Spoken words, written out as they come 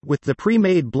With the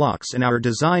pre-made blocks in our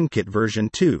design kit version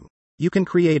 2, you can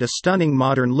create a stunning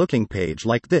modern-looking page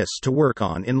like this to work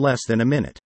on in less than a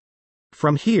minute.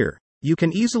 From here, you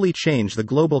can easily change the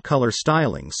global color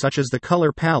styling such as the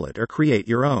color palette or create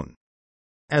your own,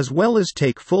 as well as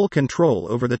take full control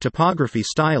over the typography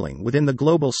styling within the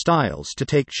global styles to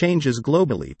take changes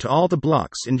globally to all the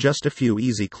blocks in just a few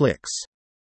easy clicks.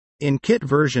 In Kit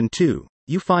version 2,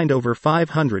 you find over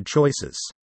 500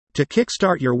 choices. To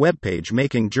kickstart your webpage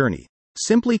making journey,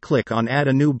 simply click on Add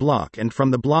a new block, and from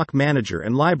the block manager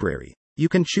and library, you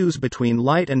can choose between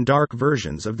light and dark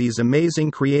versions of these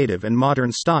amazing creative and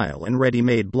modern style and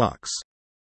ready-made blocks.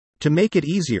 To make it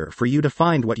easier for you to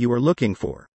find what you are looking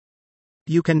for,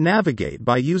 you can navigate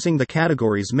by using the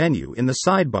Categories menu in the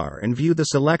sidebar and view the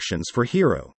selections for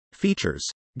Hero, Features,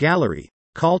 Gallery,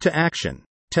 Call to Action,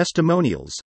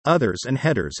 Testimonials, Others, and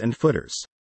Headers and Footers.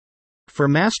 For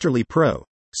Masterly Pro,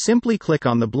 simply click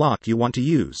on the block you want to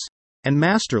use, and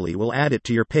Masterly will add it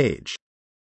to your page.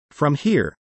 From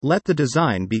here, let the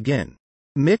design begin.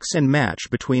 Mix and match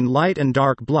between light and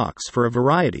dark blocks for a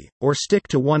variety, or stick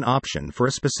to one option for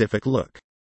a specific look.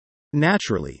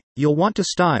 Naturally, you'll want to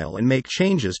style and make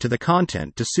changes to the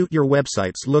content to suit your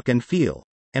website's look and feel,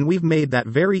 and we've made that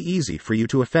very easy for you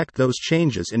to effect those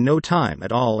changes in no time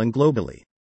at all and globally.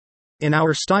 In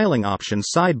our styling options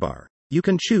sidebar, you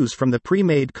can choose from the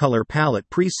pre-made color palette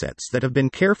presets that have been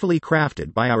carefully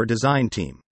crafted by our design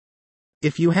team.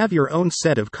 If you have your own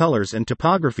set of colors and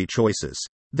typography choices,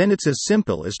 then it's as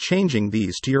simple as changing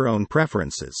these to your own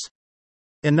preferences.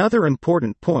 Another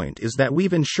important point is that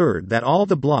we've ensured that all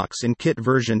the blocks in Kit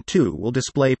version 2 will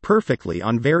display perfectly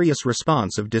on various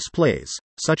responsive displays,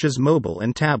 such as mobile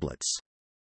and tablets.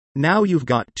 Now you've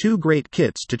got two great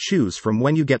kits to choose from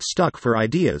when you get stuck for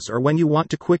ideas or when you want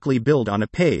to quickly build on a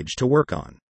page to work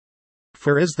on.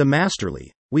 For as the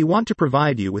Masterly, we want to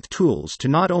provide you with tools to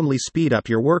not only speed up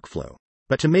your workflow,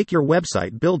 but to make your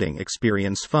website building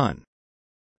experience fun.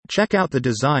 Check out the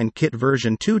Design Kit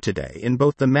version 2 today in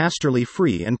both the Masterly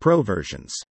Free and Pro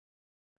versions.